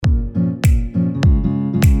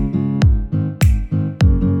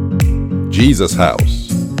Jesus House,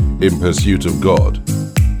 in pursuit of God,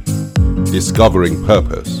 discovering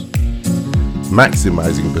purpose,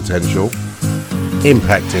 maximizing potential,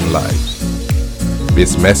 impacting lives.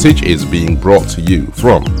 This message is being brought to you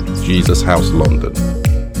from Jesus House London.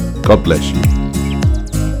 God bless you.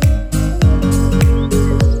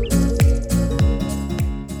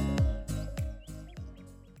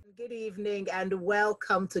 Good evening and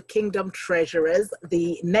welcome to Kingdom Treasurers,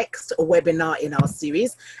 the next webinar in our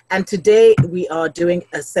series. And today we are doing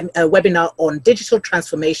a webinar on digital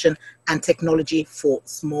transformation and technology for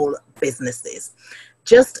small businesses.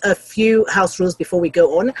 Just a few house rules before we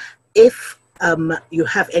go on. If you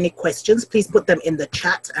have any questions, please put them in the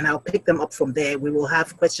chat and I'll pick them up from there. We will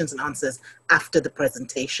have questions and answers after the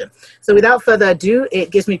presentation. So without further ado,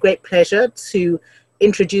 it gives me great pleasure to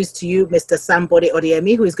introduce to you Mr. Sam Bode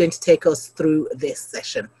Odiemi, who is going to take us through this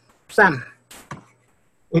session. Sam.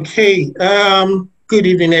 Okay, good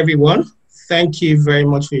evening, everyone. Thank you very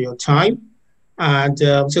much for your time. And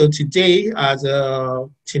so today, as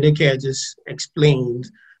Chineke just explained,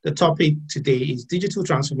 the topic today is digital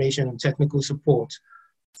transformation and technical support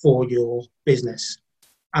for your business.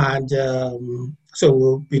 And so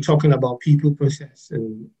we'll be talking about people, process,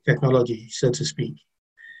 and technology, so to speak.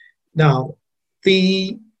 Now,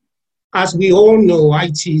 as we all know,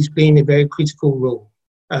 IT is playing a very critical role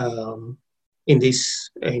in this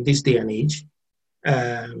day and age.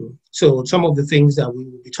 So some of the things that we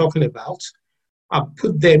will be talking about, I'll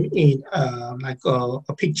put them in like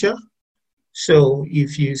a picture. So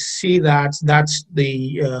if you see that, that's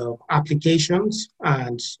the applications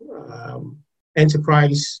and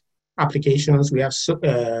enterprise applications. We have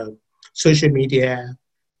social media,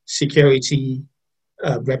 security,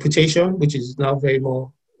 reputation, which is now very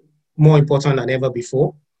more important than ever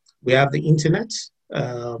before. We have the internet.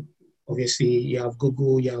 Obviously, you have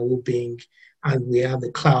Google, Yahoo, Bing, and we have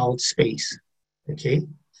the cloud space. Okay.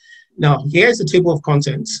 Now, here's the table of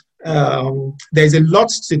contents. There's a lot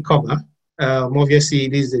to cover. Obviously,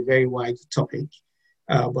 this is a very wide topic,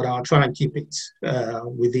 but I'll try and keep it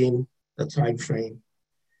within the time frame.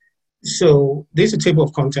 So this is a table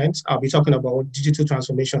of contents. I'll be talking about what digital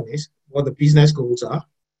transformation is, what the business goals are,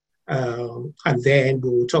 and then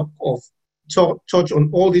we'll touch on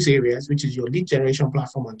all these areas, which is your lead generation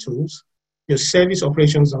platform and tools, your service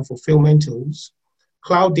operations and fulfillment tools,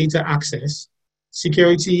 cloud data access,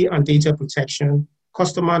 security and data protection,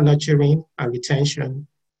 customer nurturing and retention,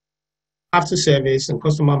 after service and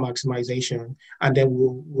customer maximization, and then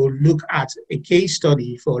we'll look at a case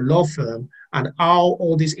study for a law firm and how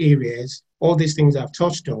all these areas, all these things I've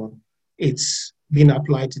touched on, it's been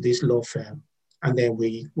applied to this law firm. And then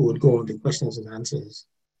we would go on the questions and answers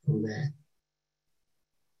from there.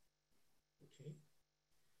 Okay.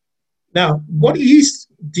 Now, what is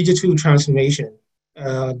digital transformation?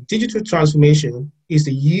 Digital transformation is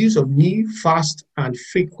the use of new, fast, and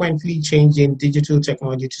frequently changing digital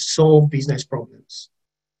technology to solve business problems,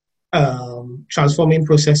 transforming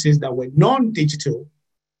processes that were non-digital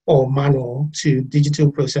or manual to digital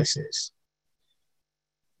processes.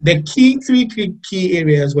 The three key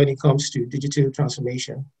areas when it comes to digital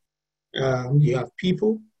transformation, you have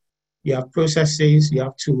people, you have processes, you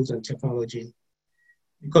have tools and technology.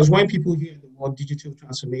 Because when people hear the word digital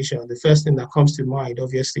transformation, the first thing that comes to mind,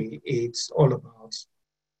 obviously, it's all about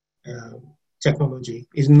technology.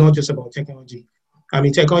 It's not just about technology. I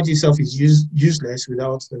mean, technology itself is useless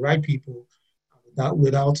without the right people,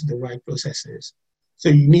 without the right processes. So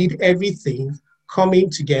you need everything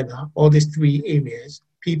coming together, all these three areas,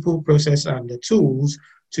 people, process, and the tools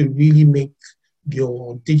to really make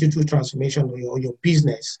your digital transformation or your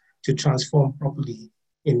business to transform properly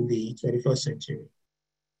in the 21st century.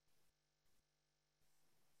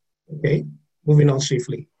 Okay, moving on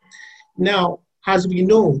swiftly. Now, as we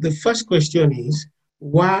know, the first question is,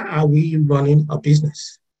 why are we running a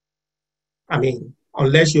business? I mean,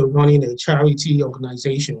 unless you're running a charity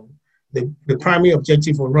organization, the primary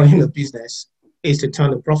objective of running a business is to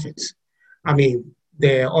turn a profit. I mean,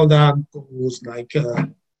 there are other goals like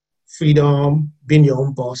freedom, being your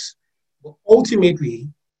own boss, but ultimately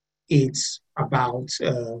it's about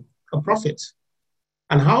a profit.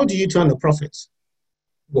 And how do you turn a profit?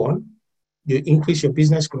 One, you increase your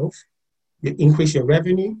business growth, you increase your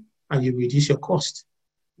revenue, and you reduce your cost.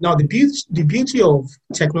 Now, the beauty of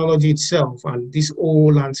technology itself and this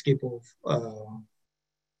whole landscape of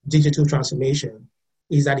digital transformation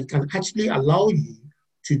is that it can actually allow you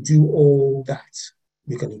to do all that.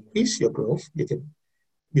 You can increase your growth, you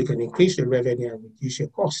can increase your revenue and reduce your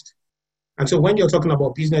cost. And so when you're talking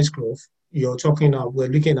about business growth, we're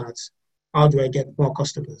looking at how do I get more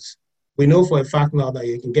customers? We know for a fact now that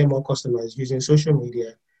you can get more customers using social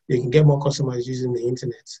media, You can get more customers using the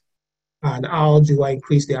internet. And how do I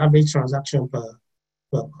increase the average transaction per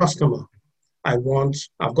customer? I've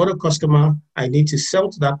got a customer, I need to sell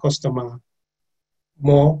to that customer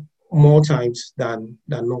more times than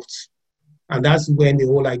not. And that's when the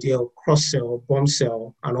whole idea of cross-sell, bump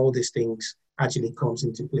sell, and all these things actually comes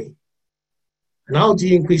into play. And how do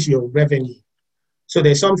you increase your revenue? So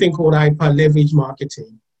there's something called hyper leverage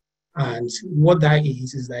marketing. And what that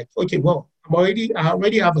is like, okay, well, I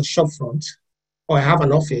already have a shop front, or I have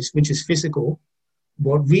an office, which is physical,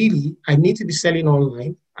 but really I need to be selling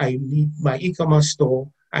online. I need my e-commerce store.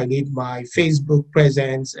 I need my Facebook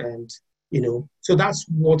presence, and, so that's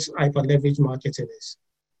what hyper leverage marketing is.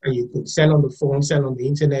 And you could sell on the phone, sell on the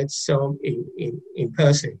internet, sell in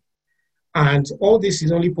person. And all this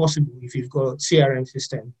is only possible if you've got a CRM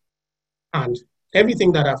system. And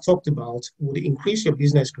everything that I've talked about would increase your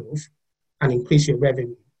business growth and increase your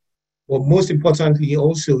revenue. But most importantly,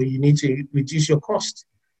 also, you need to reduce your cost.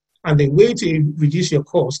 And the way to reduce your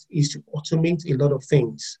cost is to automate a lot of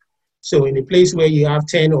things. So in a place where you have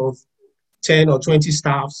 10 or 20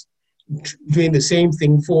 staffs doing the same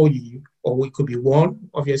thing for you, or it could be one,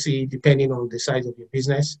 obviously, depending on the size of your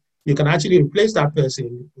business, you can actually replace that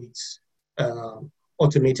person with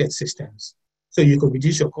automated systems. So you can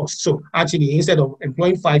reduce your cost. So actually, instead of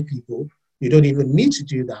employing 5 people, you don't even need to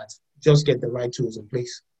do that. Just get the right tools in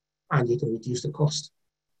place, and you can reduce the cost.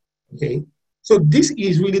 Okay. So this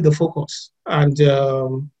is really the focus. And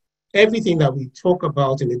everything that we talk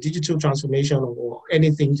about in the digital transformation or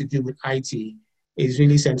anything to do with IT is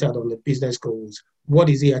really centered on the business goals. What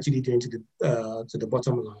is it actually doing to the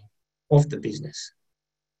bottom line of the business?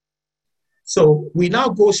 So we now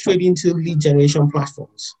go straight into lead generation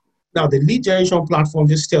platforms. Now, the lead generation platform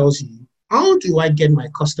just tells you, how do I get my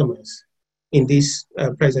customers in this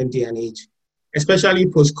present day and age, especially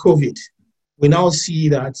post-COVID? We now see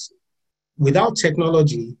that without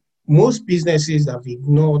technology, most businesses have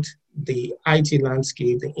ignored the IT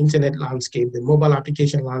landscape, the internet landscape, the mobile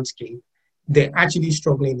application landscape. They're actually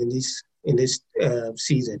struggling in this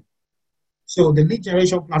season. So the lead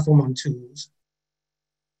generation platform and tools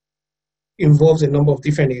involves a number of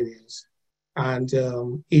different areas. And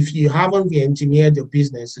if you haven't re-engineered your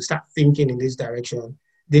business to start thinking in this direction,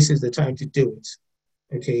 this is the time to do it,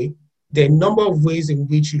 okay? There are a number of ways in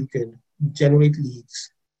which you can generate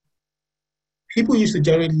leads. People used to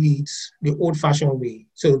generate leads the old-fashioned way.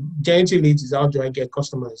 So generating leads is, how do I get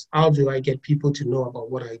customers? How do I get people to know about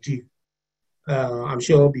what I do? I'm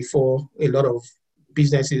sure before, a lot of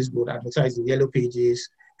businesses would advertise in yellow pages.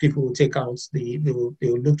 People will take out they will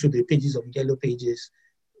look through the pages of yellow pages,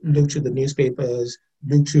 look through the newspapers,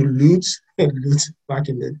 look through Loot back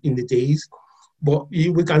in the days. But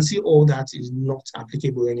we can see all that is not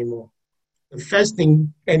applicable anymore. The first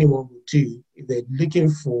thing anyone would do if they're looking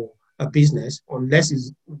for a business, unless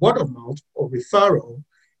it's word of mouth or referral,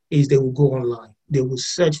 is they will go online. They will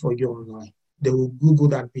search for you online. They will Google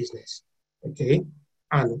that business, okay?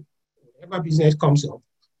 And whatever business comes up,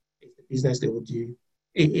 it's the business they will do.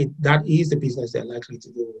 That is the business they're likely to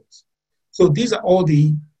go with. So these are all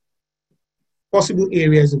the possible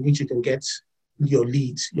areas in which you can get your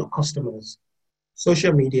leads, your customers.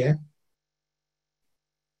 Social media.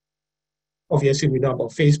 Obviously, we know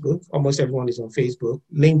about Facebook. Almost everyone is on Facebook.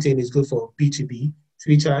 LinkedIn is good for B2B.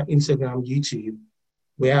 Twitter, Instagram, YouTube.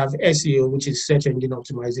 We have SEO, which is search engine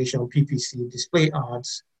optimization, PPC, display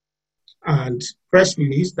ads, and press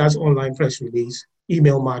release. That's online press release,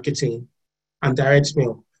 email marketing, and direct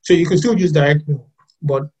mail. So you can still use direct mail,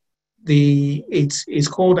 but it's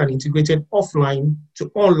called an integrated offline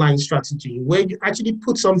to online strategy, where you actually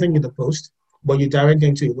put something in the post, but you direct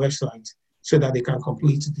them to a website so that they can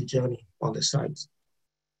complete the journey on the site.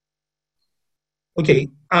 Okay,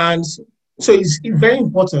 and so it's very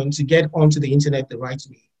important to get onto the internet the right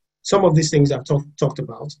way. Some of these things I've talked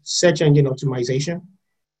about: search engine optimization,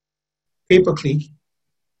 pay-per-click,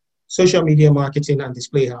 social media marketing, and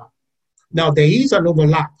display ad. Now, there is an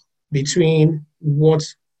overlap between what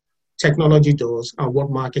technology does and what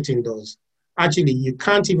marketing does. Actually, you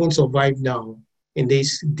can't even survive now in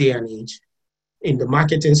this day and age in the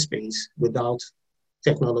marketing space without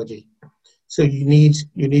technology. So you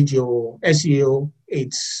need your SEO.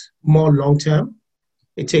 It's more long-term.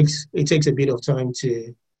 It takes a bit of time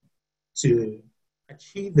to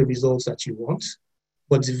achieve the results that you want,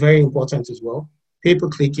 but it's very important as well.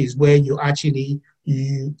 Pay-per-click is where you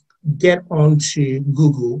get onto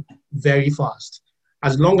Google very fast.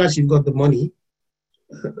 As long as you've got the money,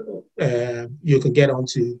 you can get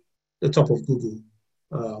onto the top of Google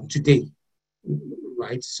today,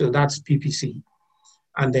 right? So that's PPC.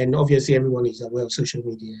 And then obviously everyone is aware of social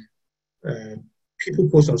media. people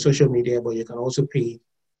post on social media, but you can also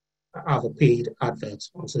have a paid advert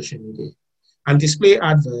on social media. And display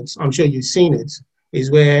adverts, I'm sure you've seen it,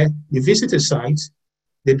 is where you visit a site,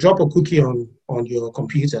 they drop a cookie on your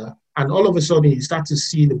computer, and all of a sudden you start to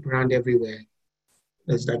see the brand everywhere.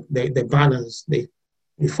 There's like the banners, they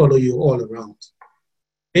follow you all around.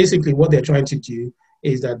 Basically, what they're trying to do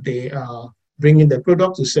is that they are bringing the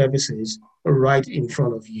product or services right in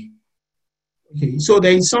front of you. Okay, so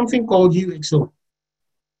there is something called UXO.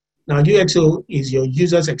 Now, UXO is your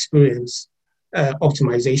user's experience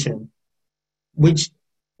optimization, which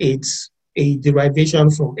it's a derivation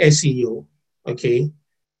from SEO. Okay.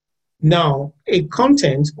 Now, a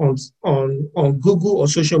content on Google or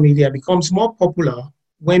social media becomes more popular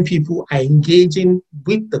when people are engaging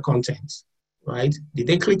with the content, right? Did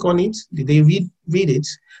they click on it? Did they read it?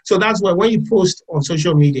 So that's why when you post on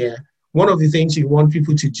social media, one of the things you want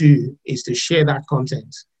people to do is to share that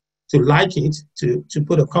content, to like it, to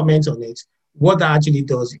put a comment on it. What that actually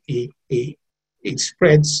does, it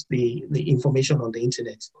spreads the information on the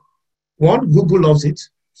internet. One, Google loves it,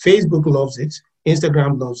 Facebook loves it,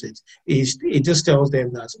 Instagram loves it. It just tells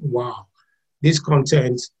them that, wow, this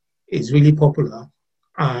content is really popular.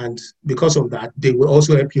 And because of that, they will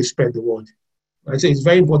also help you spread the word. Right? So it's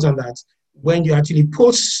very important that when you actually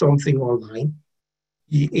post something online,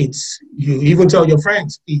 you even tell your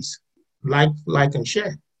friends, please like and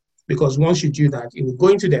share. Because once you do that, it will go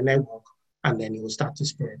into their network and then it will start to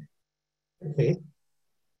spread. Okay.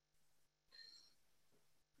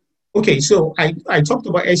 Okay, so I talked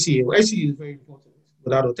about SEO. SEO is very important,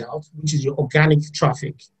 without a doubt, which is your organic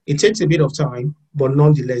traffic. It takes a bit of time, but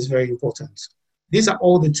nonetheless very important. These are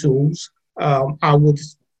all the tools. I would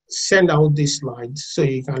send out this slide so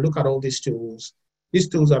you can look at all these tools. These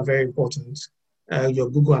tools are very important. Your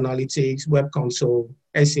Google Analytics, Web Console,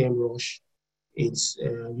 SEMrush.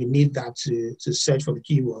 You need that to search for the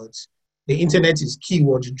keywords. The internet is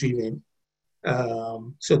keyword driven.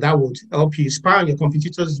 So that would help you spy on your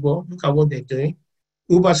competitors as well. Look at what they're doing.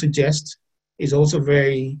 Ubersuggest is also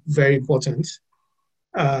very, very important.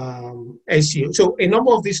 SEO. So a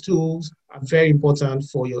number of these tools are very important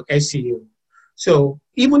for your SEO. So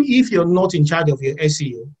even if you're not in charge of your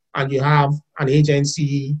SEO and you have an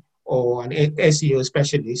agency or an SEO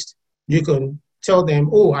specialist, you can tell them,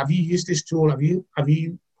 oh, have you used this tool? Have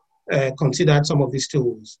you considered some of these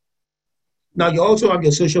tools? Now you also have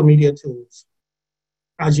your social media tools.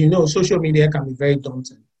 As you know, social media can be very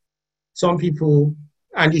daunting. Some people,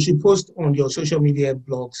 and you should post on your social media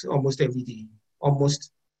blogs almost every day.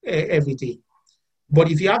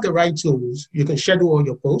 But if you have the right tools, you can schedule all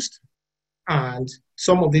your posts. And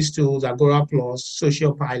some of these tools, Agora Plus,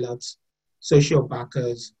 Social Pilots, Social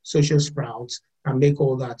Backers, Social Sprouts, and make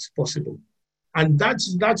all that possible. And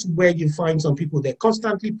that's where you find some people, they're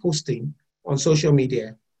constantly posting on social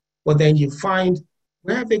media, but then you find,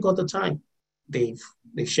 where have they got the time? They've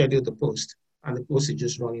scheduled the post, and the post is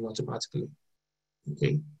just running automatically.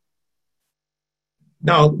 Okay.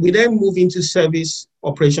 Now, we then move into service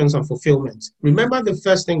operations and fulfillment. Remember, the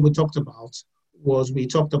first thing we talked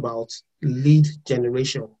about lead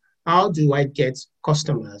generation. How do I get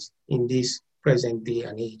customers in this present day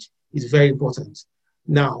and age? It's very important.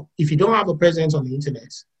 Now, if you don't have a presence on the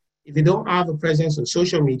internet, if you don't have a presence on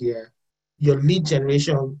social media, your lead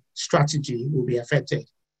generation strategy will be affected.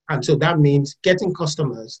 And so that means getting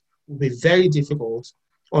customers will be very difficult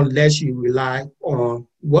unless you rely on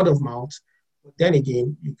word of mouth. But then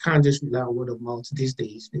again, you can't just rely on word of mouth these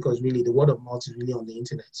days, because really the word of mouth is really on the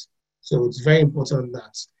internet. So it's very important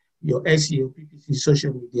that your SEO, PPC,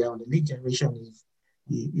 social media on the lead generation,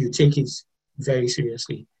 you take it very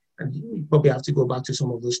seriously. And you probably have to go back to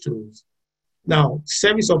some of those tools. Now,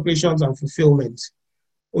 service operations and fulfillment.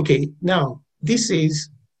 Okay, now this is,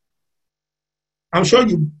 I'm sure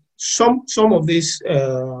some of these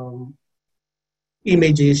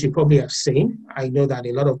images you probably have seen. I know that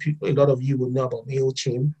a lot of you will know about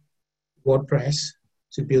MailChimp, WordPress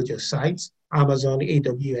to build your site, Amazon,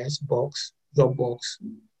 AWS, Box, Dropbox.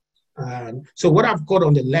 And so what I've got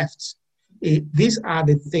on the left, these are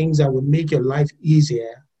the things that will make your life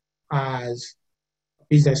easier as a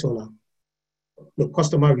business owner. The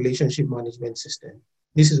customer relationship management system.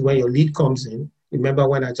 This is where your lead comes in. Remember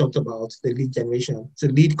when I talked about the lead generation? So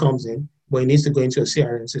lead comes in, but it needs to go into a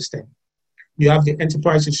CRM system. You have the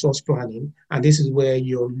enterprise resource planning, and this is where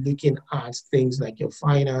you're looking at things like your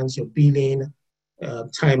finance, your billing,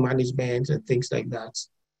 time management, and things like that.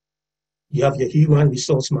 You have your human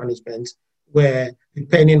resource management, where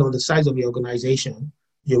depending on the size of the organization,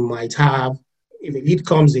 you might have, if a lead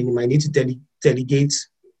comes in, you might need to delegate,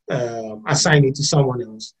 assign it to someone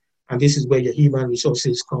else. And this is where your human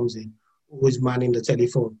resources comes in. who is manning the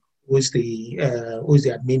telephone, who's the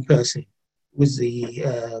admin person, who's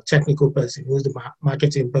the technical person, who's the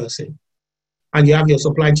marketing person. And you have your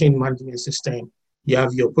supply chain management system, you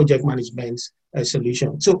have your project management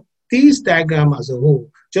solution. So this diagram as a whole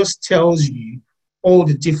just tells you all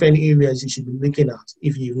the different areas you should be looking at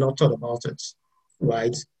if you've not thought about it,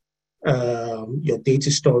 right? Your data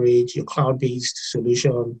storage, your cloud-based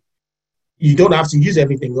solution. You don't have to use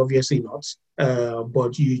everything, obviously not,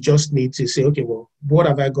 but you just need to say, okay, well, what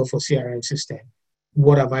have I got for CRM system?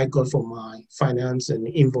 What have I got for my finance and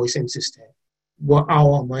invoicing system?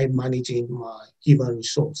 How am I managing my human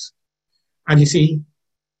resource? And you see,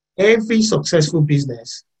 every successful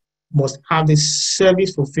business must have this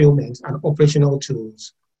service fulfillment and operational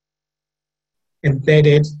tools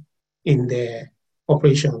embedded in their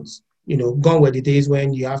operations. You know, gone were the days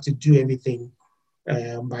when you have to do everything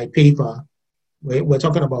by paper. We're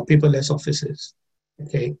talking about paperless offices,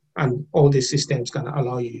 okay? And all these systems can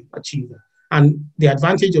allow you to achieve that. And the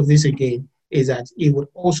advantage of this, again, is that it would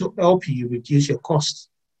also help you reduce your costs,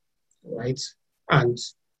 right? And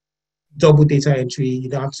double data entry, you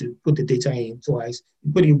don't have to put the data in twice.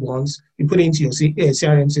 You put it once, you put it into your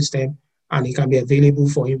CRM system, and it can be available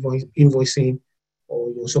for invoicing or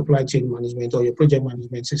your supply chain management or your project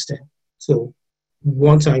management system. So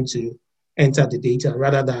one time to enter the data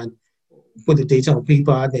rather than put the data on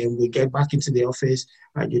paper, then we get back into the office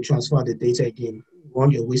and you transfer the data again.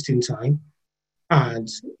 One, you're wasting time. And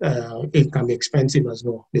it can be expensive as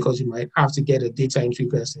well because you might have to get a data entry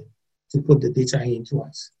person to put the data in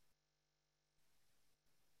twice.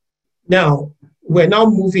 Now, we're now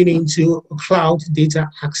moving into cloud data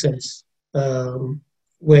access,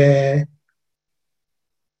 where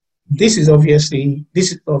this is obviously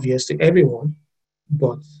everyone,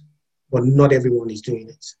 but not everyone is doing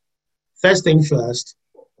it. First thing first,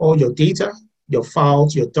 all your data, your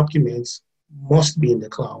files, your documents must be in the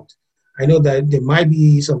cloud. I know that there might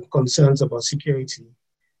be some concerns about security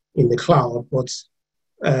in the cloud, but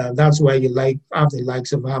that's why you have the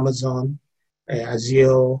likes of Amazon,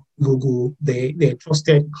 Azure, Google. They're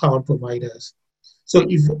trusted cloud providers. So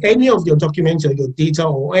if any of your documents or your data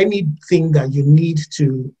or anything that you need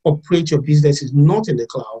to operate your business is not in the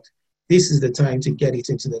cloud, this is the time to get it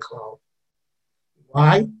into the cloud.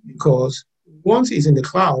 Why? Because once it's in the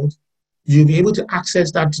cloud, you'll be able to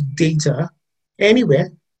access that data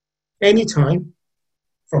anywhere, anytime,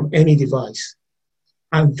 from any device.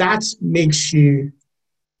 And that makes you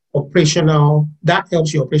operational, that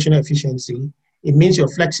helps your operational efficiency. It means you're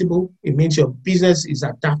flexible. It means your business is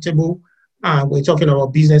adaptable. And we're talking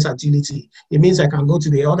about business agility. It means I can go to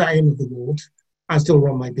the other end of the world and still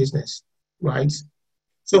run my business, right?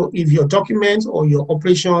 So if your document or your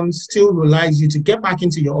operations still relies you to get back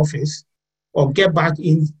into your office or get back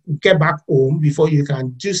home before you can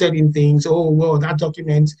do certain things, oh, well, that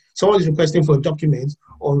document, someone is requesting for a document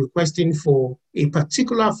or requesting for a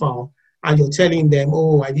particular file, and you're telling them,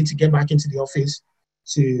 oh, I need to get back into the office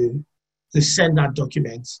to send that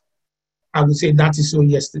document. I would say that is so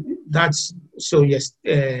yesterday. That's so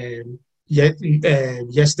yesterday.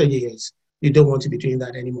 You don't want to be doing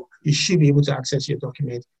that anymore. You should be able to access your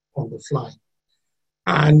document on the fly.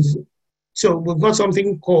 And so we've got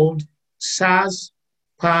something called SaaS,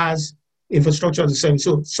 PaaS, infrastructure as a service.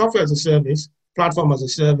 So software as a service, platform as a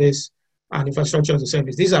service, and infrastructure as a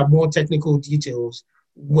service. These are more technical details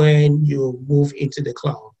when you move into the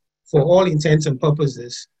cloud. For all intents and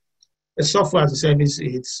purposes, a software as a service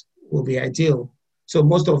will be ideal. So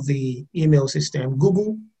most of the email system,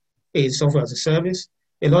 Google is software as a service.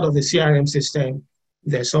 A lot of the CRM system,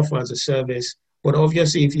 they're software as a service. But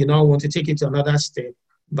obviously, if you now want to take it to another step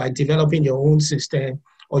by developing your own system,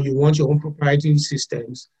 or you want your own proprietary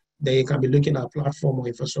systems, then you can be looking at platform or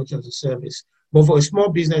infrastructure as a service. But for a small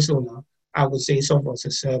business owner, I would say software as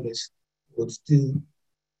a service would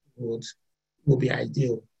be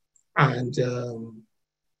ideal. And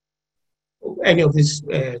any of these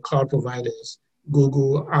cloud providers,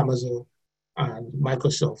 Google, Amazon, and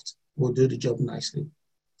Microsoft will do the job nicely.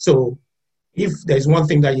 So if there's one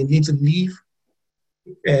thing that you need to leave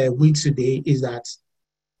with today is that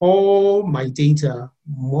all my data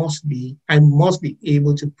I must be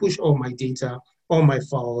able to push all my data, all my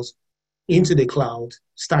files into the cloud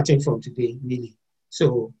starting from today, really.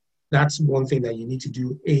 So that's one thing that you need to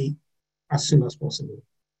do as soon as possible.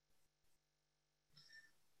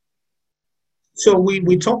 So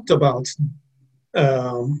we talked about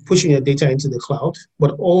pushing your data into the cloud,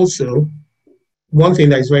 but also one thing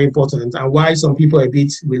that is very important and why some people are a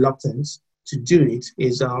bit reluctant to do it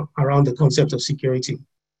is around the concept of security,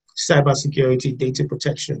 cybersecurity, data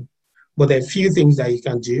protection. But there are a few things that you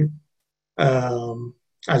can do.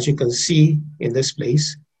 as you can see in this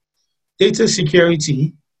place. Data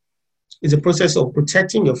security is a process of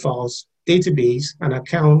protecting your files, database, and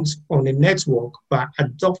accounts on a network by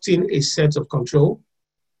adopting a set of control,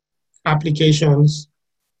 applications,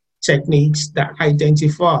 techniques that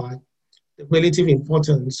identify the relative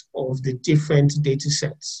importance of the different data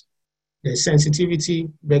sets, their sensitivity,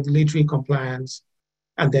 regulatory compliance,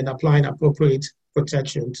 and then applying appropriate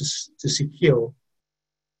protection to secure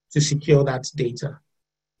that data.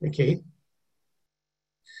 Okay.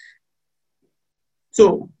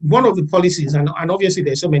 So one of the policies, and obviously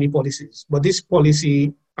there's so many policies, but this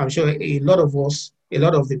policy, I'm sure a lot of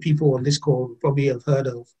the people on this call probably have heard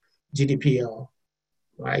of GDPR,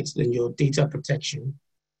 right? And your data protection.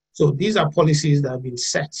 So these are policies that have been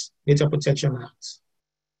set, Data Protection Act.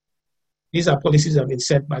 These are policies that have been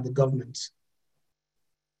set by the government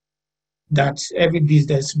that every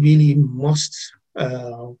business really must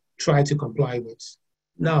try to comply with.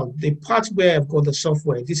 Now, the part where I've got the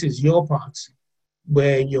software, this is your part,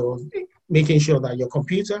 where you're making sure that your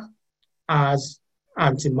computer has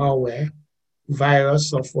anti-malware,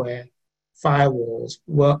 virus software, firewalls,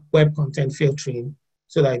 web content filtering,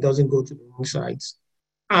 so that it doesn't go to the wrong sites.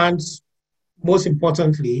 And most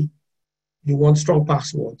importantly, you want strong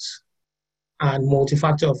passwords and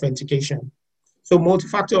multi-factor authentication. So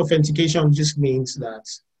multi-factor authentication just means that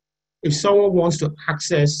if someone wants to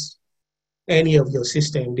access any of your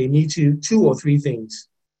system, they need two or three things.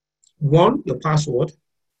 One, your password,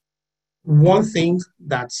 one thing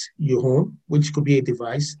that you own, which could be a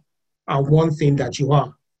device, and one thing that you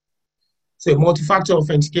are. So multi-factor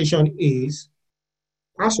authentication is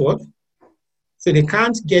password. So they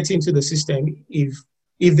can't get into the system. If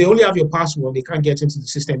they only have your password, they can't get into the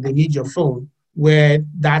system. They need your phone, where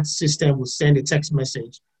that system will send a text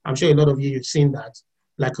message. I'm sure a lot of you have seen that,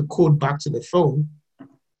 like a code back to the phone,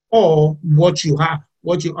 or what you are.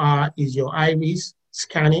 What you are is your iris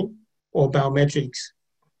scanning or biometrics.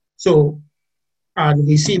 So, and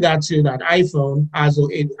we see that too, that iPhone has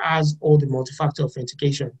all the multi-factor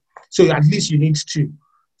authentication. So at least you need two.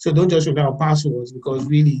 So don't just rely on passwords, because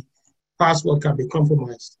really password can be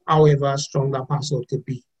compromised, however strong that password could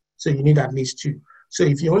be. So you need at least two. So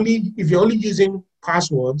if you're only using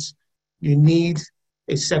passwords, you need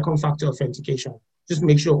a second factor authentication. Just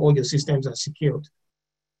make sure all your systems are secured.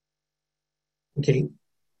 Okay.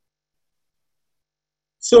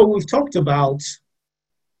 So we've talked about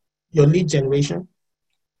your lead generation.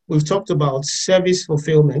 We've talked about service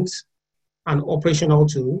fulfillment and operational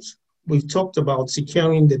tools. We've talked about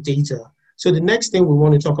securing the data. So the next thing we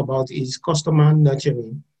want to talk about is customer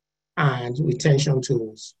nurturing and retention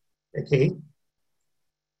tools. Okay.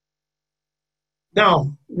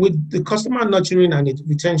 Now, with the customer nurturing and the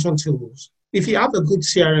retention tools, if you have a good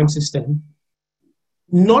CRM system,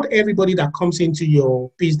 not everybody that comes into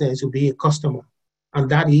your business will be a customer. And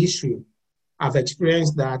that is true. I've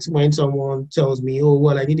experienced that when someone tells me, oh,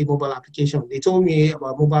 well, I need a mobile application. They told me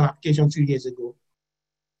about mobile application 2 years ago.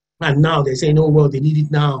 And now they're saying, oh, well, they need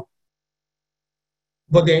it now.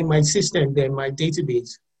 But they're in my system, they're in my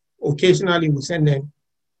database. Occasionally, we send them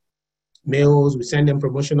mails, we send them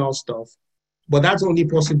promotional stuff. But that's only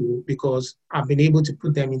possible because I've been able to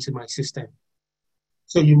put them into my system.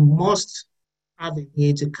 So you must have a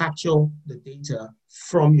way to capture the data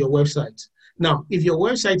from your website. Now, if your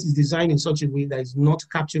website is designed in such a way that is not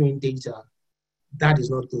capturing data, that is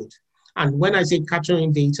not good. And when I say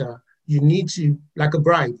capturing data, you need to, like a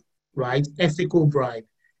bribe, right? Ethical bribe.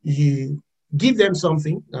 You give them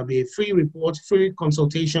something, that'll be a free report, free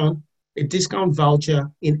consultation, a discount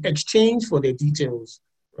voucher in exchange for their details,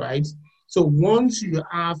 right? So once you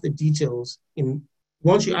have the details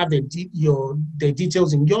once you have the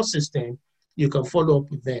details in your system, you can follow up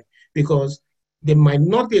with them, because they might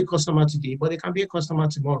not be a customer today, but they can be a customer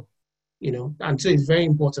tomorrow, and so it's very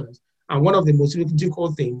important. And one of the most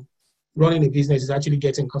difficult things running a business is actually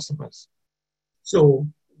getting customers. So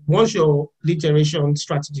once your lead generation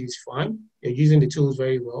strategy is fine, you're using the tools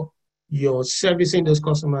very well, you're servicing those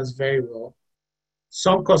customers very well.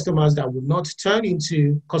 Some customers that will not turn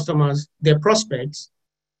into customers, they're prospects,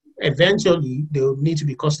 eventually they'll need to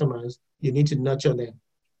be customers. You need to nurture them.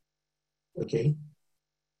 Okay.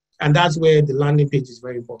 And that's where the landing page is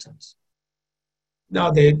very important.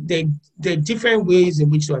 Now, there are different ways in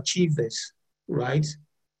which to achieve this, right?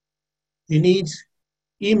 You need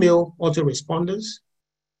email autoresponders.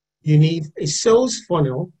 You need a sales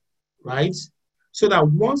funnel, right? So that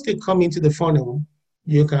once they come into the funnel,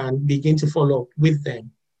 you can begin to follow up with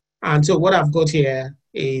them. And so what I've got here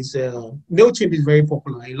is MailChimp is very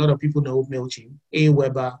popular. A lot of people know MailChimp,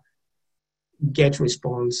 Aweber,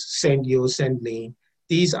 GetResponse, Sendeo, Sendlane.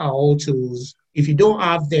 These are all tools If you don't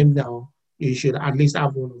have them now, you should at least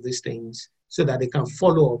have one of these things so that they can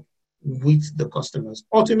follow up with the customers.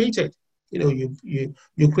 Automated. You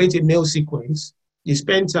create a mail sequence. You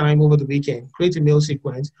spend time over the weekend, create a mail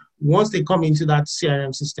sequence. Once they come into that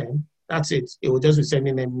CRM system, that's it. It will just be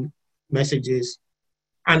sending them messages.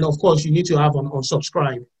 And of course, you need to have an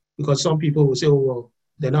unsubscribe, because some people will say, oh, well,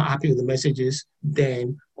 they're not happy with the messages.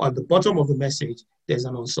 Then at the bottom of the message, there's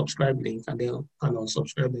an unsubscribe link, and they can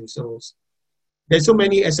unsubscribe themselves. There's so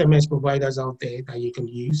many SMS providers out there that you can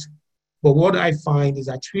use. But what I find is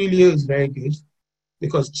that Twilio is very good,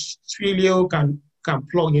 because Twilio can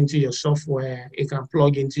plug into your software. It can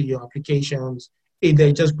plug into your applications.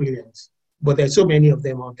 They're just brilliant. But there's so many of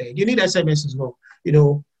them out there. You need SMS as well.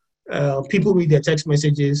 People read their text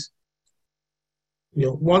messages.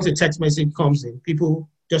 Once a text message comes in, people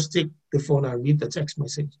just take the phone and read the text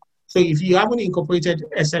message. So if you haven't incorporated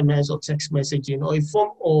SMS or text messaging or a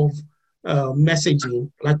form of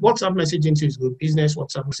messaging, like WhatsApp messaging too is good, business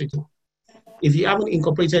WhatsApp messaging. If you haven't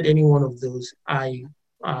incorporated any one of those, I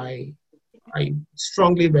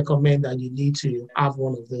strongly recommend that you need to have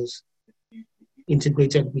one of those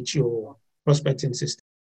integrated with your prospecting system.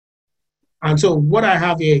 And so what I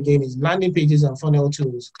have here again is landing pages and funnel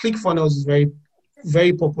tools. ClickFunnels is very,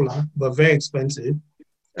 very popular, but very expensive.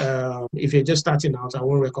 If you're just starting out, I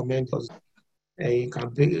won't recommend it.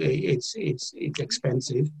 It's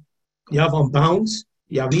expensive. You have Unbounce,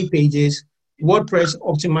 you have ePages, WordPress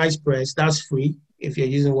Optimized Press, that's free if you're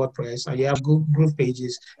using WordPress, and you have Groove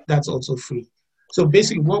Pages, that's also free. So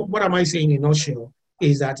basically, what am I saying in a nutshell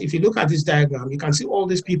is that if you look at this diagram, you can see all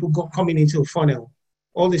these people coming into a funnel.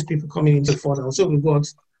 All these people coming into a funnel. So we've got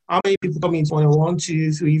how many people coming into funnel? 1,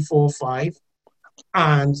 2, 3, 4, 5.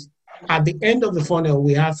 And at the end of the funnel,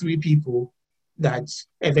 we have 3 people that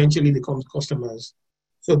eventually become customers.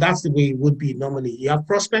 So that's the way it would be normally. You have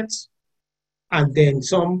prospects, and then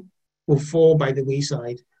some will fall by the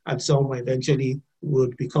wayside, and some eventually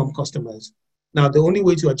would become customers. Now, the only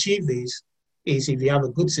way to achieve this is if you have a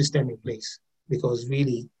good system in place, because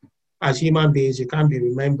really, as human beings, you can't be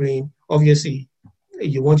remembering. Obviously,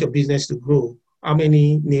 you want your business to grow. How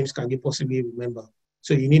many names can you possibly remember?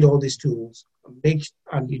 So you need all these tools,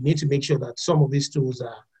 and you need to make sure that some of these tools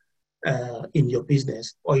are in your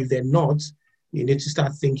business, or if they're not, you need to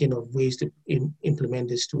start thinking of ways to implement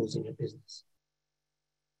these tools in your business.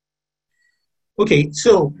 Okay,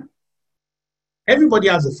 so everybody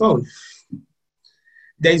has a phone.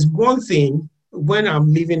 There's one thing when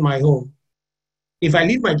I'm leaving my home. If I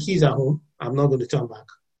leave my keys at home, I'm not going to turn back.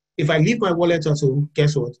 If I leave my wallet at home,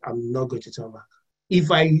 guess what? I'm not going to turn back. If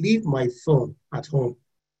I leave my phone at home,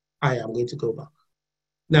 I am going to go back.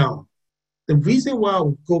 Now, the reason why I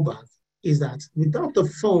would go back is that without the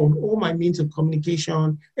phone, all my means of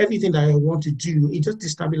communication, everything that I want to do, it just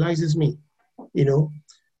destabilizes me,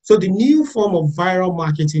 So the new form of viral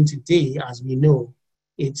marketing today, as we know,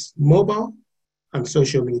 it's mobile and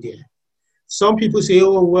social media. Some people say,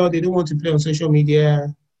 oh, well, they don't want to play on social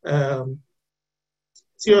media.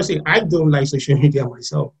 Seriously, I don't like social media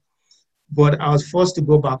myself, but I was forced to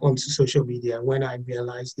go back onto social media when I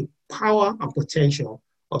realized the power and potential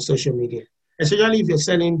of social media. Especially if you're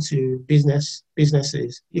selling to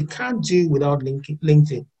businesses, you can't do without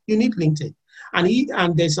LinkedIn. You need LinkedIn.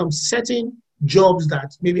 And there's some certain jobs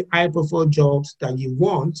that maybe high profile jobs that you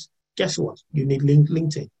want. Guess what? You need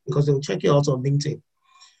LinkedIn, because they'll check you out on LinkedIn.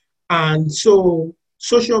 And so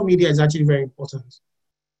social media is actually very important.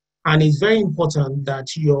 And it's very important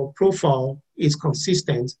that your profile is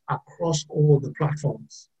consistent across all the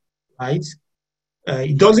platforms, right?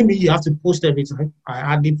 It doesn't mean you have to post every time. I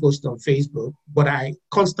hardly post on Facebook, but I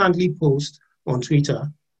constantly post on Twitter.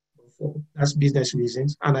 That's business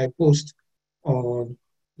reasons. And I post on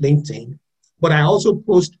LinkedIn. But I also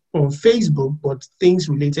post on Facebook, but things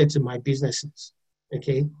related to my businesses,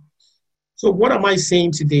 okay? So what am I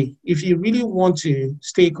saying today? If you really want to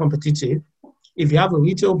stay competitive, if you have a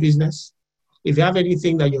retail business, if you have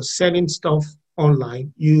anything that you're selling stuff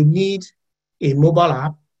online, you need a mobile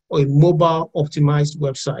app or a mobile optimized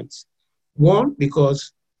website. One,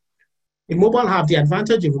 because a mobile app, the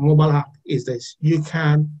advantage of a mobile app is this. You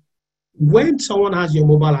can, when someone has your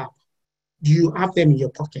mobile app, you have them in your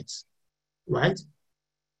pockets, right?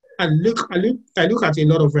 And I look at a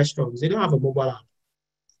lot of restaurants, they don't have a mobile app.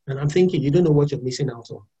 And I'm thinking, you don't know what you're missing out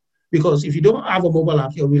on. Because if you don't have a mobile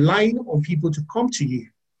app, you're relying on people to come to you.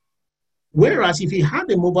 Whereas if you have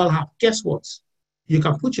a mobile app, guess what? You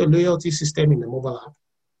can put your loyalty system in the mobile app.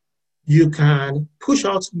 You can push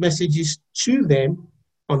out messages to them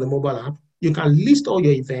on the mobile app. You can list all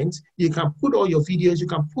your events. You can put all your videos. You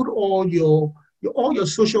can put all your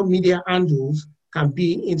social media handles can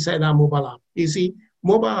be inside our mobile app. You see,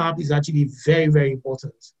 mobile app is actually very, very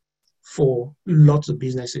important for lots of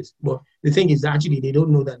businesses. But the thing is, actually, they don't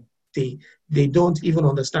know that they don't even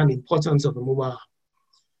understand the importance of the mobile app.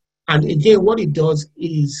 And again, what it does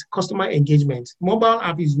is customer engagement. Mobile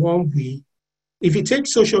app is one way. If you take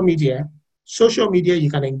social media, you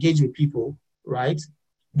can engage with people, right?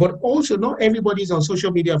 But also, not everybody is on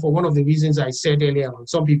social media for one of the reasons I said earlier on.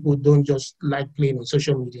 Some people don't just like playing on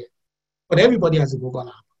social media, but everybody has a mobile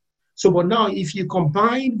app. So, but now if you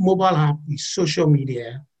combine mobile app with social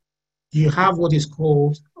media, you have what is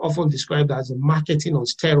called, often described as a marketing on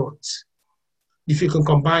steroids. If you can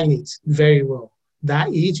combine it very well,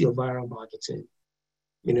 that is your viral marketing,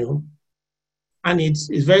 you know. And it's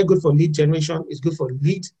very good for lead generation. It's good for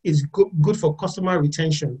it's good for customer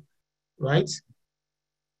retention, right?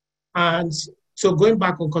 And so going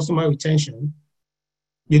back on customer retention,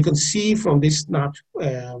 you can see from this snap,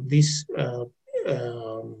 it's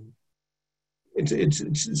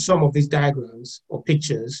some of these diagrams or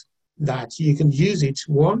pictures that you can use it.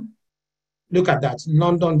 One, look at that,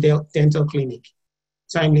 London Dental Clinic,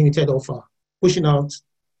 time limited offer, push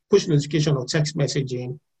notification or text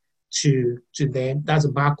messaging to them. That's a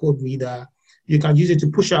barcode reader. You can use it to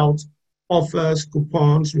push out offers,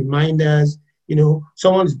 coupons, reminders. You know,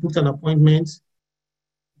 someone's booked an appointment,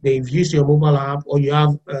 they've used your mobile app, or you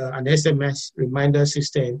have an SMS reminder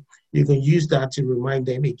system. You can use that to remind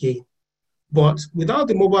them again. But without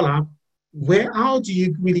the mobile app, how do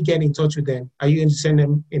you really get in touch with them? Are you going to send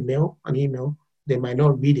them an email? They might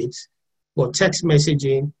not read it. But text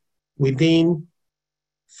messaging, within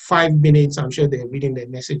 5 minutes, I'm sure they're reading their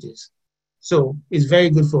messages. So it's very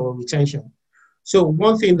good for retention. So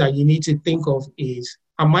one thing that you need to think of is,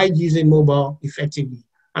 am I using mobile effectively?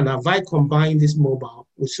 And have I combined this mobile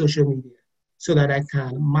with social media so that I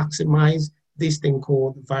can maximize this thing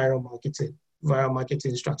called viral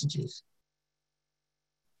marketing strategies?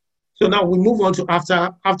 So now we move on to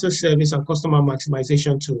after service and customer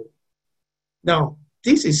maximization tool. Now,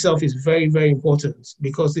 this itself is very, very important,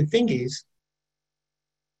 because the thing is,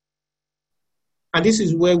 and this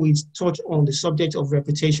is where we touch on the subject of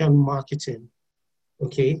reputation marketing,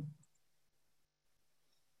 okay?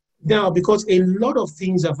 Now, because a lot of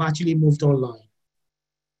things have actually moved online.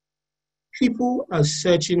 People are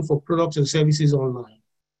searching for products and services online.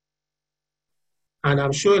 And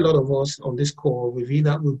I'm sure a lot of us on this call, we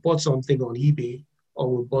bought something on eBay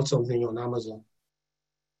or we bought something on Amazon.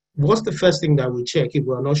 What's the first thing that we check if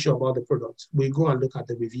we're not sure about the product? We go and look at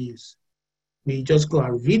the reviews. We just go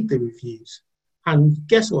and read the reviews. And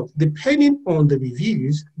guess what? Depending on the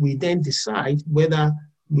reviews, we then decide whether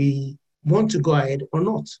we want to go ahead or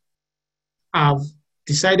not. I've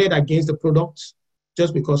decided against the product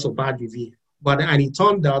just because of bad review. And it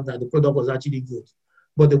turned out that the product was actually good,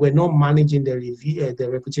 but they were not managing their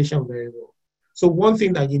reputation very well. So one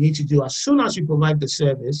thing that you need to do, as soon as you provide the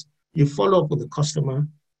service, you follow up with the customer,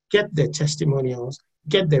 get their testimonials,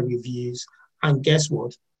 get their reviews, and guess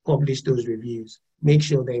what? Publish those reviews. Make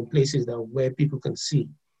sure they're in places where people can see.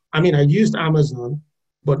 I mean, I used Amazon,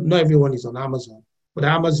 but not everyone is on Amazon. But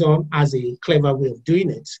Amazon has a clever way of doing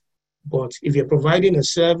it. But if you're providing a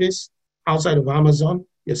service outside of Amazon,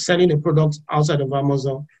 you're selling a product outside of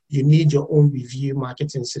Amazon, you need your own review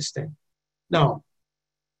marketing system. Now,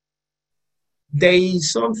 there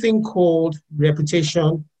is something called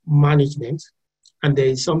reputation management, and there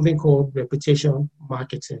is something called reputation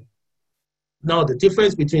marketing. Now, the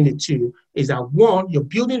difference between the two is that one, you're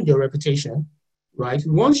building your reputation, right?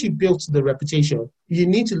 Once you built the reputation, you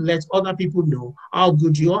need to let other people know how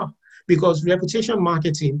good you are, because reputation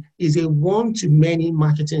marketing is a one-to-many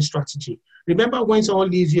marketing strategy. Remember, when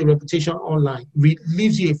someone leaves you a reputation online,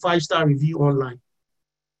 leaves you a 5-star review online,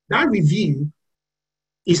 that review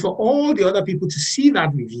is for all the other people to see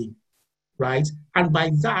that review, right? And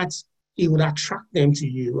by that, it will attract them to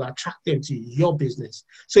you, attract them to your business.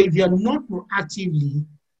 So if you're not proactively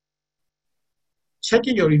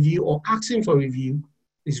checking your review or asking for a review,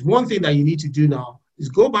 is one thing that you need to do now is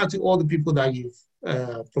go back to all the people that you've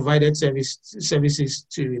provided services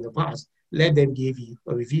to in the past. Let them give you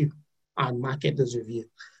a review and market those reviews.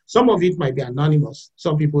 Some of it might be anonymous.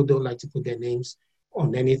 Some people don't like to put their names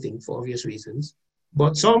on anything for obvious reasons,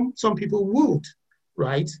 but some people would,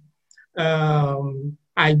 right?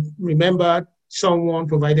 I remember someone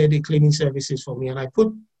provided a cleaning services for me, and I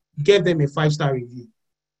gave them a 5-star review.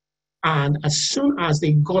 And as soon as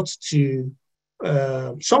they got to,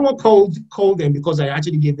 someone called them because I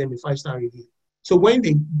actually gave them a 5-star review. So when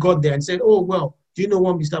they got there and said, "Oh, well, do you know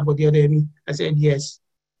one Mr. Bodiodemi?" I said, "Yes."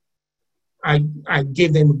 I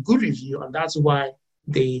gave them a good review, and that's why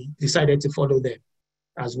they decided to follow them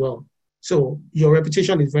as well. So your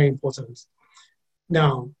reputation is very important.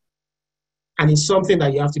 Now, and it's something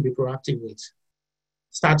that you have to be proactive with,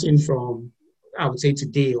 starting from, I would say,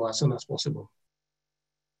 today or as soon as possible.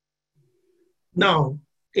 Now,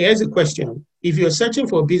 here's a question. If you're searching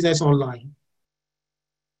for a business online,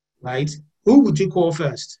 right, who would you call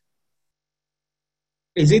first?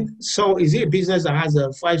 Is it a business that has a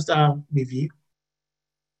 5-star review?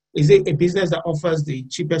 Is it a business that offers the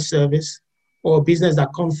cheapest service, or a business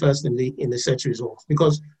that comes first in the search results?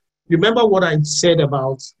 Because remember what I said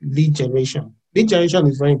about lead generation. Lead generation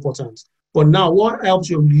is very important. But now what helps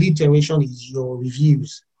your lead generation is your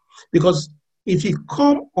reviews. Because if you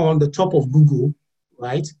come on the top of Google,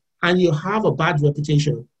 right, and you have a bad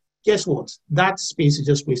reputation, guess what? That space is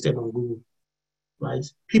just wasted on Google, right?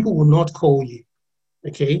 People will not call you,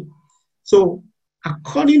 okay? So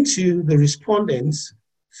according to the respondents,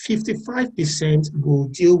 55% will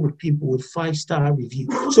deal with people with 5-star review.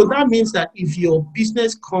 So that means that if your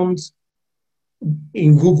business comes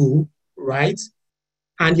in Google, right,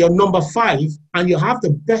 and you're number 5 and you have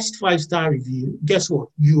the best 5-star review, guess what?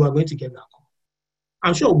 You are going to get that call.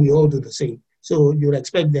 I'm sure we all do the same. So you'll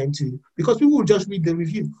expect them to, because people will just read the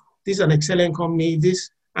review. This is an excellent company,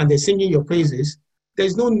 and they're singing your praises.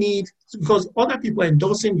 There's no need, because other people are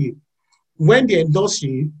endorsing you. When they endorse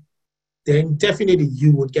you, then definitely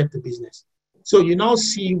you would get the business. So you now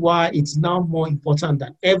see why it's now more important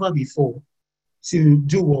than ever before to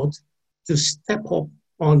do what? To step up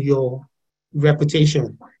on your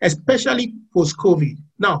reputation, especially post-COVID.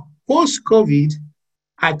 Now, post-COVID,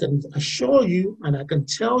 I can assure you and I can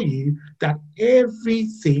tell you that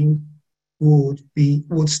everything would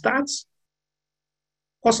start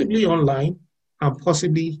possibly online and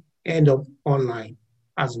possibly end up online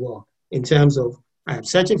as well. In terms of, I am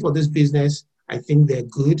searching for this business, I think they're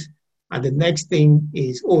good. And the next thing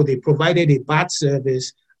is, oh, they provided a bad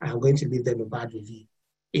service, I'm going to leave them a bad review.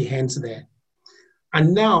 It ends there.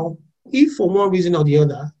 And now, if for one reason or the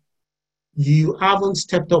other, you haven't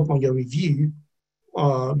stepped up on your review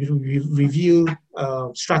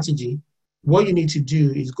strategy, what you need to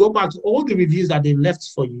do is go back to all the reviews that they left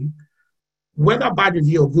for you, whether bad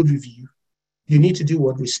review or good review. You need to do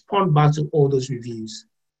what? Respond back to all those reviews.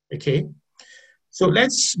 Okay? So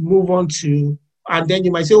let's move on to, and then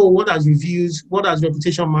you might say, oh, what has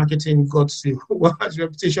reputation marketing got to, what has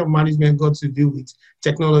reputation management got to do with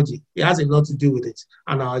technology? It has a lot to do with it.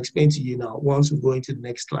 And I'll explain to you now once we go into the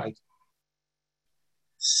next slide.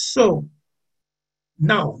 So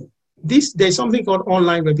now, there's something called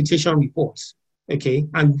online reputation reports, okay?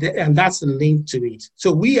 And that's the link to it.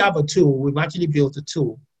 So we have a tool, we've actually built a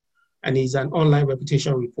tool, and it's an online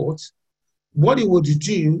reputation report. What it would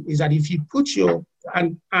do is that if you put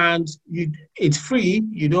it's free,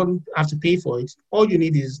 you don't have to pay for it. All you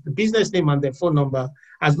need is the business name and their phone number.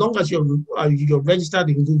 As long as you're registered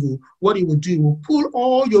in Google, what it will do, it will pull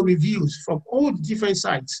all your reviews from all the different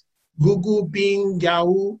sites, Google, Bing,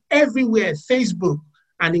 Yahoo, everywhere, Facebook,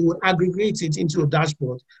 and it will aggregate it into a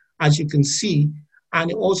dashboard, as you can see.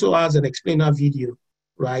 And it also has an explainer video,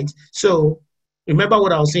 right? So remember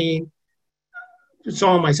what I was saying?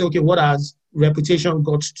 Someone might say, okay, what has reputation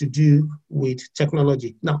got to do with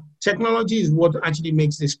technology? Now, technology is what actually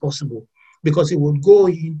makes this possible, because it would go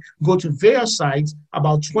to various sites,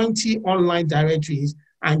 about 20 online directories,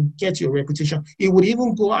 and get your reputation. It would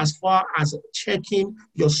even go as far as checking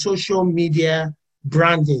your social media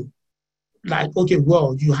branding. Like, okay,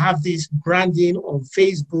 well, you have this branding on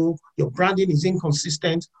Facebook, your branding is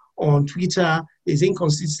inconsistent on Twitter, is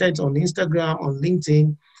inconsistent on Instagram, on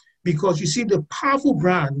LinkedIn, because you see the powerful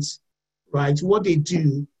brands, right, what they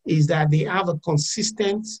do is that they have a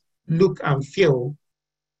consistent look and feel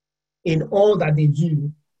in all that they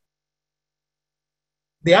do.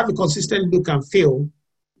 They have a consistent look and feel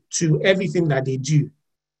to everything that they do.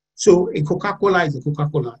 So a Coca-Cola is a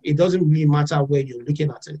Coca-Cola. It doesn't really matter where you're looking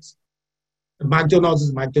at it. McDonald's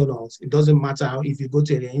is McDonald's. It doesn't matter if you go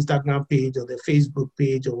to the Instagram page or the Facebook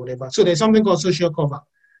page or whatever. So there's something called social cover.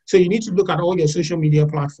 So you need to look at all your social media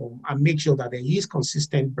platform and make sure that there is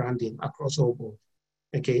consistent branding across all board.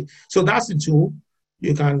 Okay, so that's the tool.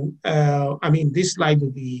 You can, this slide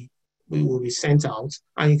will be sent out,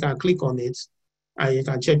 and you can click on it, and you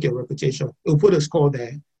can check your reputation. It'll put a score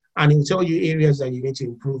there, and it will tell you areas that you need to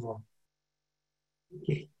improve on.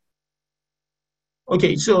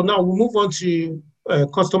 Okay, so now we'll move on to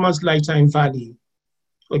customers' lifetime value.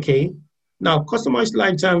 Okay, now customers'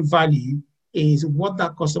 lifetime value is what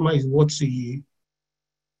that customer is worth to you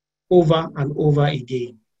over and over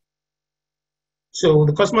again. So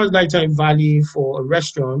the customer's lifetime value for a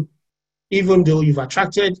restaurant, even though you've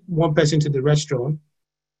attracted one person to the restaurant,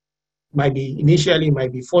 Initially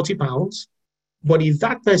might be £40. But if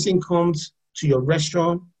that person comes to your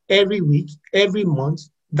restaurant every week, every month,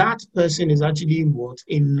 that person is actually worth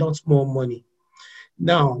a lot more money.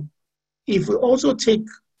 Now, if we also take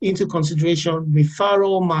into consideration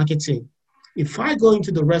referral marketing, if I go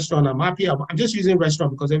into the restaurant, I'm happy. I'm just using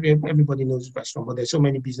restaurant because everybody knows restaurant, but there's so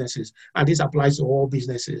many businesses, and this applies to all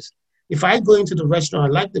businesses. If I go into the restaurant,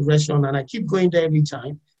 I like the restaurant, and I keep going there every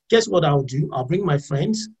time, guess what I'll do? I'll bring my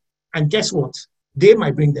friends, and guess what? They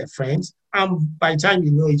might bring their friends, and by the time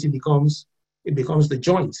you know it, it becomes the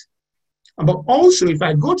joint. But also, if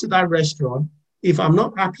I go to that restaurant, if I'm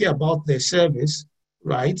not happy about their service,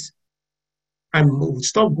 right, I will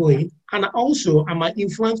stop going. And also, I might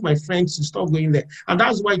influence my friends to stop going there. And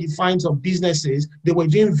that's why you find some businesses, they were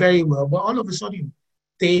doing very well, but all of a sudden,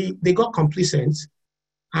 they got complacent,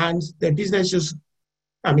 and their business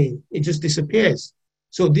it just disappears.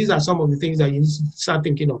 So these are some of the things that you need to start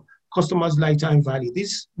thinking of. Customers' lifetime value.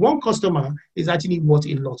 This one customer is actually worth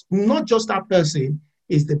a lot. Not just that person,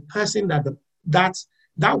 is the person that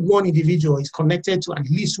one individual is connected to at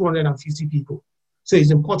least 250 people. So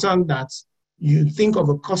it's important that you think of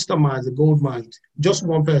a customer as a gold mine. Just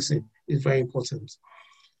one person is very important.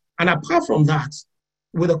 And apart from that,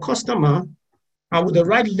 with a customer and with the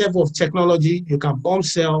right level of technology, you can bomb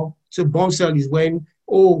sell. So bomb sell is when,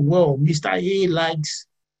 oh, well, Mr. A likes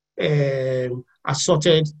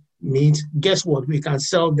assorted meat. Guess what? We can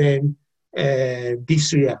sell them beef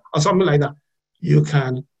suya or something like that. You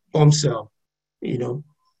can bomb sell,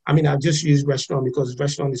 I've just used restaurant because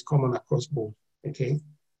restaurant is common across board, okay?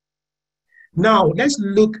 Now, let's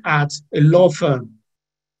look at a law firm,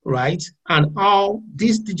 right? And how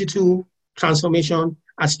this digital transformation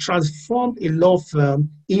has transformed a law firm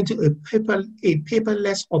into a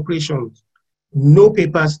paperless operation. No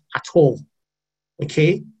papers at all,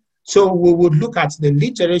 okay? So we would look at the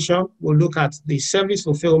lead generation, we'll look at the service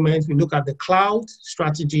fulfillment, we look at the cloud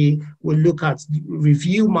strategy, we'll look at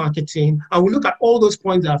review marketing, and we'll look at all those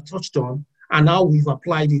points that I've touched on and how we've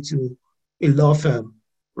applied it to a law firm,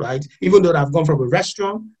 right? Even though I've gone from a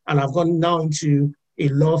restaurant and I've gone now into a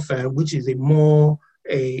law firm, which is a more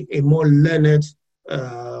learned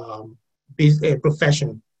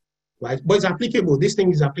profession, right? But it's applicable. This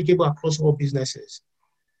thing is applicable across all businesses.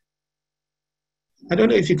 I don't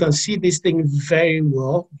know if you can see this thing very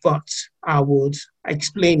well, but I would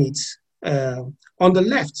explain it. On the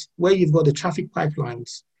left, where you've got the traffic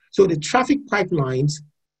pipelines. So the traffic pipelines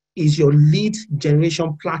is your lead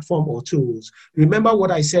generation platform or tools. Remember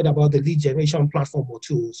what I said about the lead generation platform or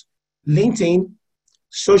tools. LinkedIn,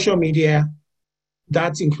 social media,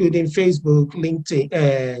 that's including Facebook,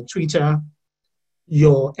 LinkedIn, Twitter,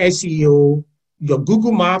 your SEO, your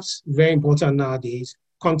Google Maps, very important nowadays,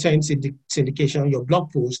 content syndication, your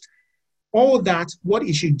blog post, all that, what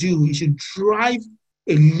it should do, it should drive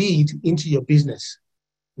a lead into your business,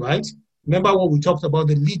 right? Remember what we talked about,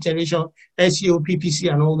 the lead generation, SEO,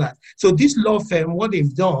 PPC, and all that. So this law firm, what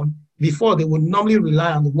they've done, before they would normally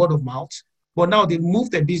rely on the word of mouth, but now they've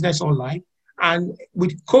moved their business online. And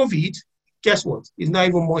with COVID, guess what? It's now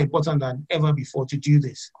even more important than ever before to do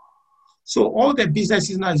this. So all the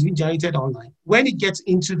businesses now is being generated online. When it gets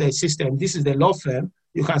into the system, this is the law firm.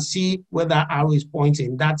 You can see where that arrow is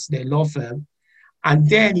pointing. That's the law firm. And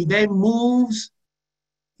then it then moves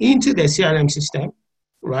into the CRM system,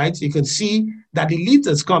 right? You can see that the lead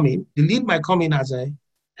that's coming, the lead might come in as a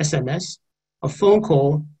SMS, a phone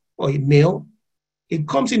call, or a mail. It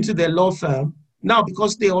comes into the law firm. Now,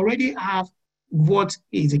 because they already have what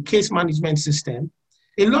is a case management system,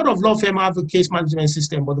 a lot of law firms have a case management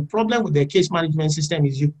system, but the problem with their case management system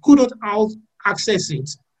is you couldn't access it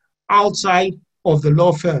outside of the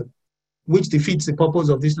law firm, which defeats the purpose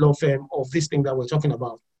of this law firm, of this thing that we're talking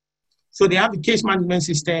about. So they have a case management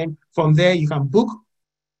system. From there, you can book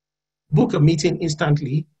a meeting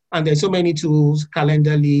instantly. And there's so many tools,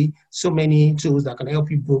 Calendarly, so many tools that can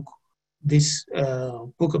help you book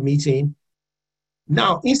a meeting.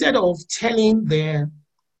 Now, instead of telling their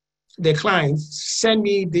clients, send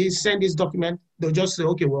this document, they'll just say,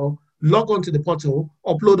 okay, well, log on to the portal,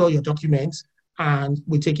 upload all your documents, and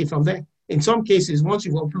we take it from there. In some cases, once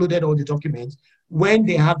you've uploaded all the documents, when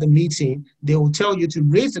they have the meeting, they will tell you to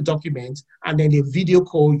raise the documents, and then they video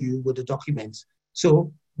call you with the documents.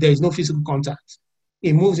 So there is no physical contact.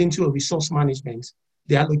 It moves into a resource management.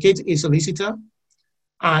 They allocate a solicitor,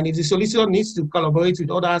 and if the solicitor needs to collaborate with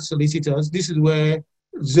other solicitors, this is where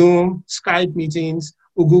Zoom, Skype meetings,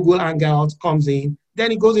 or Google Hangouts comes in.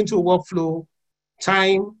 Then it goes into a workflow,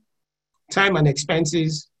 time and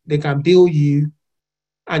expenses. They can bill you,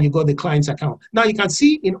 and you got the client's account. Now you can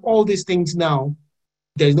see in all these things now,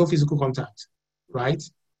 there is no physical contact, right?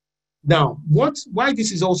 Now, why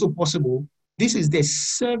this is also possible, this is the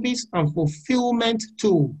service and fulfillment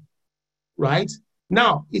tool, right?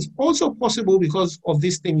 Now, it's also possible because of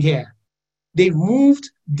this thing here. They moved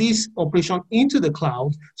this operation into the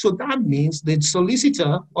cloud. So that means the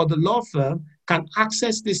solicitor or the law firm can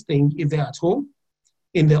access this thing if they're at home,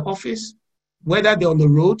 in the office, whether they're on the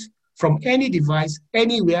road, from any device,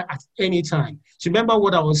 anywhere, at any time. So remember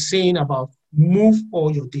what I was saying about move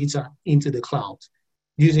all your data into the cloud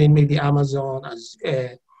using maybe Amazon,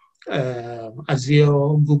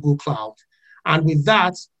 Azure, Google Cloud. And with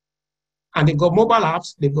that, and they've got mobile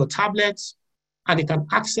apps, they've got tablets, and they can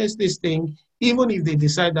access this thing even if they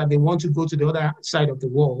decide that they want to go to the other side of the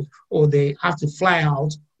world, or they have to fly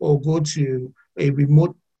out or go to a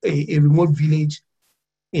remote village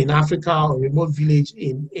in Africa or a remote village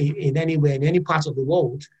in anywhere, in any part of the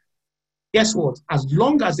world. Guess what? As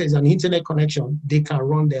long as there's an internet connection, they can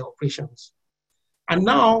run their operations. And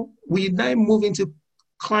now we then move into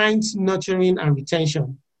client nurturing and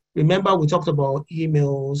retention. Remember, we talked about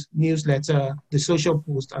emails, newsletter, the social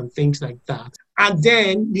post, and things like that. And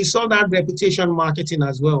then you saw that reputation marketing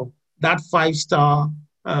as well, that 5-star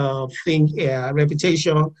thing here,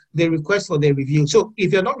 reputation, they request for their review. So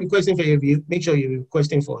if you're not requesting for your review, make sure you're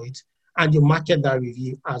requesting for it and you market that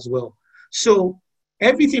review as well. So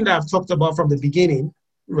everything that I've talked about from the beginning,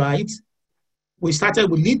 right? We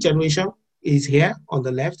started with lead generation is here on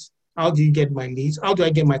the left. How do you get my leads? How do I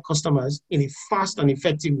get my customers in a fast and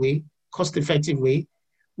effective way, cost-effective way?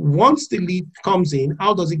 Once the lead comes in,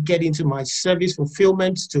 how does it get into my service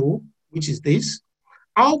fulfillment tool, which is this?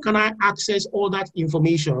 How can I access all that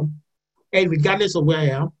information, and regardless of where I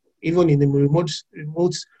am, even in the remote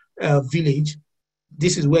village?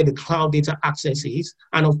 This is where the cloud data access is.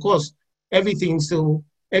 And of course, everything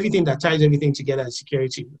that ties everything together is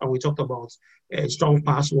security. And we talked about strong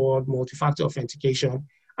password, multi-factor authentication.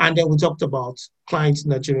 And then we talked about client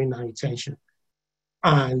nurturing and retention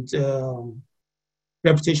and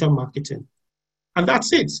reputation marketing. And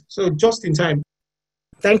that's it. So just in time.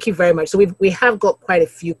 Thank you very much. So we have got quite a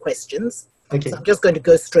few questions. Okay. So I'm just going to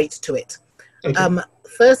go straight to it. Okay.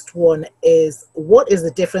 First one is, what is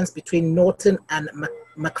the difference between Norton and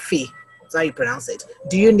McAfee? That's how you pronounce it.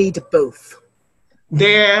 Do you need both?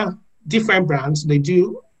 They're different brands. They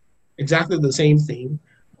do exactly the same thing.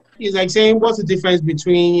 It's like saying, what's the difference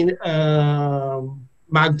between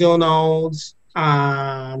McDonald's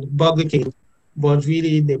and Burger King? But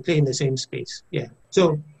really, they play in the same space. Yeah.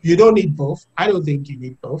 So you don't need both. I don't think you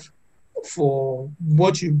need both. For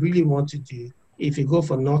what you really want to do, if you go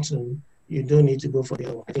for Norton, you don't need to go for the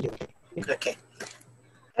other one. I think you're okay. Okay.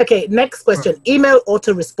 Okay, next question. Email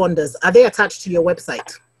autoresponders, are they attached to your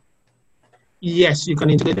website? Yes, you can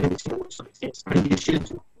integrate them into your website. Yes, and you should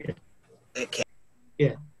do. Yeah. Okay.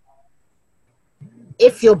 Yeah.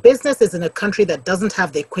 If your business is in a country that doesn't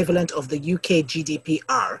have the equivalent of the UK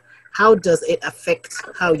GDPR, how does it affect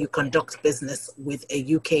how you conduct business with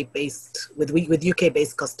a UK-based with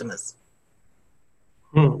UK-based customers?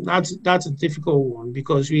 That's a difficult one,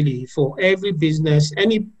 because really for every business,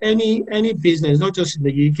 any business, not just in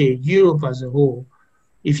the UK, Europe as a whole,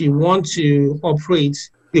 if you want to operate,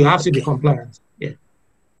 you have to be compliant. Yeah.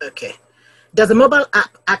 Okay. Does a mobile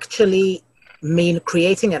app actually mean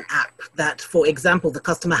creating an app that, for example, the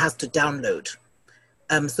customer has to download?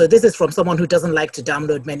 So this is from someone who doesn't like to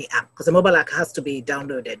download many apps, because a mobile app has to be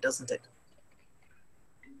downloaded, doesn't it?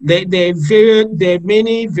 There are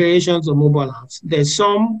many variations of mobile apps. There's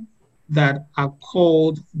some that are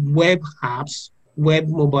called web apps, web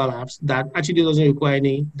mobile apps, that actually doesn't require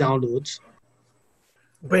any downloads.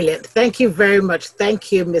 Brilliant. Thank you very much.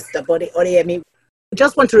 Thank you, Mr. Bode Odeyemi. I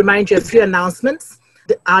just want to remind you of a few announcements.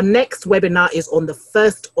 Our next webinar is on the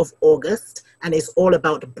 1st of August, and it's all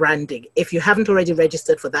about branding. If you haven't already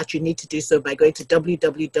registered for that, you need to do so by going to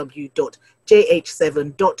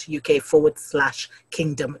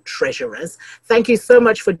www.jh7.uk/Kingdom Treasurers. Thank you so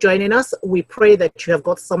much for joining us. We pray that you have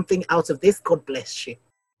got something out of this. God bless you.